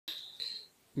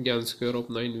Gann square of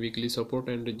 9 weekly support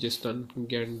and resistance.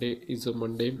 Gann day is a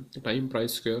Monday. Time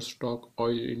price square stock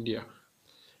oil India.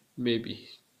 Maybe.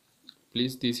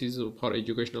 Please, this is for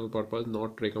educational purpose,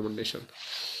 not recommendation.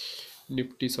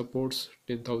 Nifty supports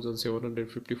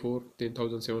 10,754,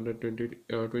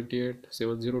 10,728,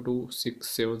 702,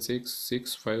 676,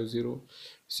 650,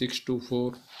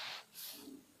 624,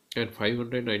 and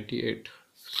 598.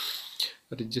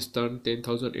 Rajasthan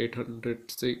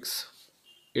 10,806,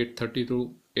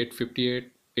 832, 858,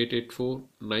 884,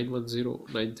 910,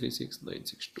 936,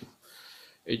 962.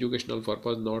 Educational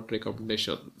purpose, not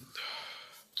recommendation.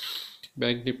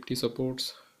 Bank Nifty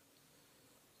supports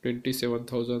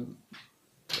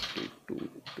 27,032,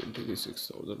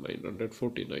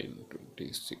 26,949,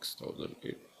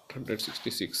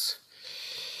 26,866,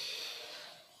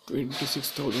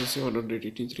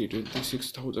 26,783,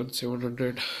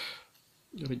 26,700.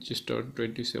 Registered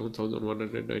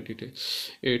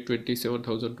 27,198,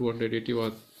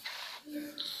 27,281,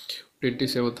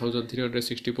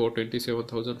 27,364,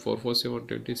 27,447,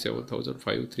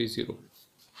 27,530.